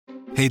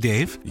Hey,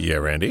 Dave. Yeah,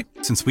 Randy?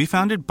 Since we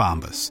founded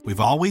Bombas, we've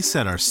always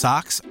said our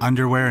socks,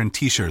 underwear, and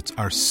T-shirts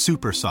are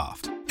super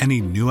soft.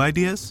 Any new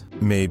ideas?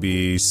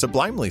 Maybe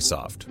sublimely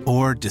soft.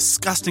 Or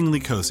disgustingly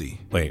cozy.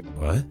 Wait,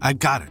 what? I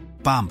got it.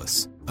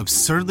 Bombas.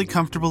 Absurdly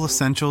comfortable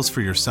essentials for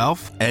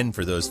yourself and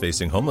for those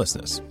facing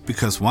homelessness.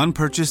 Because one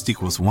purchased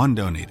equals one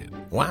donated.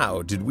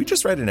 Wow, did we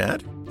just write an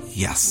ad?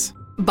 Yes.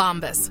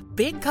 Bombas.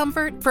 Big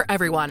comfort for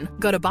everyone.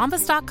 Go to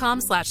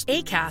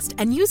bombas.com/ACAST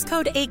and use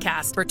code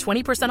ACAST for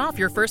 20% off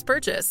your first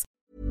purchase.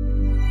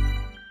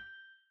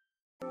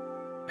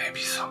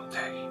 Maybe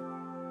someday,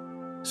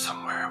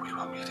 somewhere we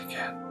will meet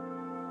again.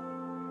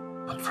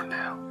 But for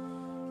now,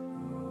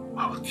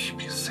 I will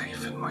keep you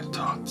safe in my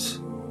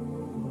thoughts.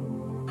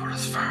 For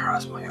as far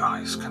as my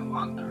eyes can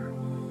wander,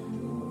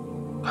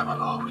 I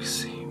will always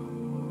see you.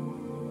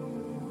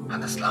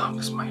 And as long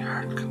as my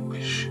heart can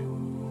wish,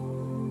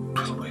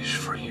 'twill wish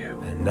for you.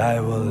 And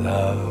I will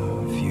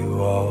love you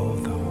all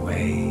the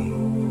way.